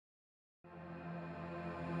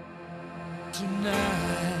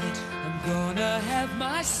Tonight I'm gonna have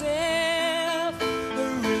myself a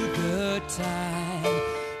real good time.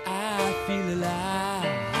 I feel alive,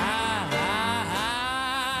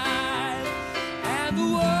 and the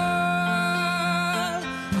world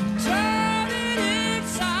turning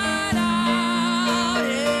inside out.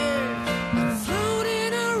 Yeah. I'm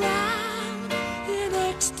floating around in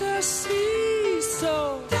ecstasy, so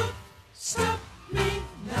don't stop me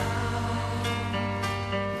now.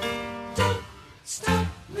 Stop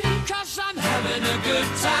me, 'cause I'm having a good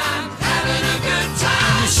time, having a good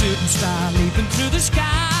time. I'm a shooting star leaping through the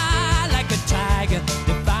sky like a tiger,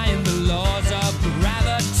 defying the laws of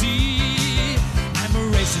gravity. I'm a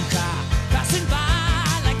racing car passing by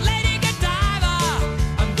like Lady Godiva.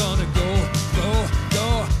 I'm gonna go, go, go.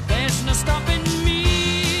 There's no stopping me.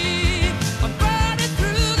 I'm burning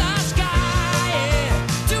through the sky,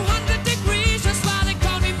 yeah. 200 degrees, that's why they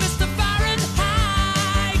call me Mr.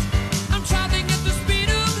 Fahrenheit. I'm traveling at the speed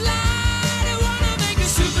of light. I wanna make a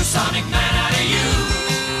supersonic man out of you.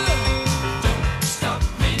 Don't stop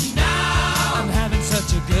me now. I'm having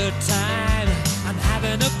such a good time. I'm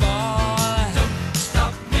having a ball. Don't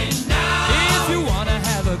stop me now. If you wanna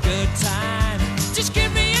have a good time, just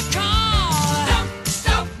give me a call. Don't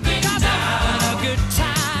stop me 'cause now. I'm having a good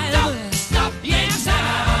time. Don't stop me yes, now. I'm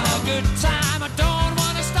having a good time. I don't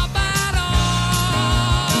wanna stop at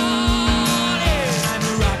all. Yeah. I'm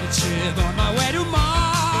a rocket ship on my way to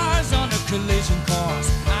Mars on a collision course.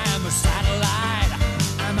 I am a satellite.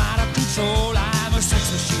 I'm out of control. I'm a sex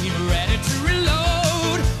machine ready to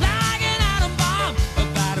reload like an atom bomb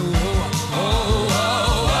about to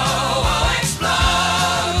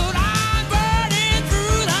explode. I'm burning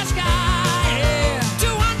through the sky, yeah.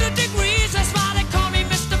 200 degrees, that's why they call me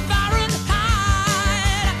Mr.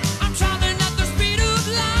 Fahrenheit. I'm traveling at the speed of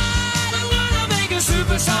light. I wanna make a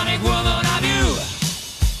supersonic woman of you.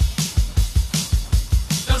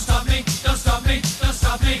 Don't stop me, don't stop me, don't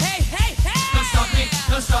stop me. Hey, hey, hey! Don't stop me,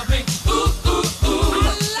 don't stop me. Ooh, ooh, ooh.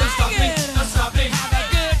 Don't stop me, don't stop me. Have a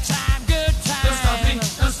good time, good time. Don't stop me,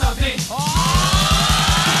 don't stop me. Oh,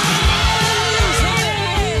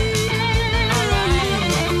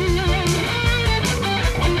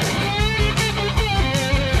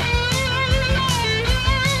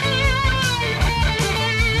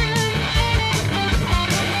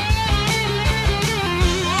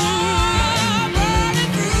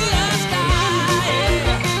 burning through the sky,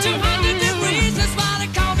 yeah. 200 degrees, that's why they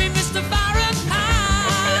call me Mr.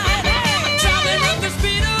 Fahrenheit. I'm traveling at the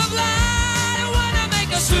speed of light. I wanna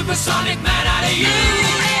make a supersonic man out of you.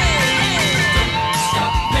 Don't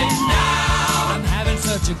stop me now. I'm having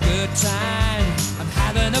such a good time. I'm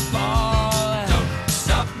having a ball.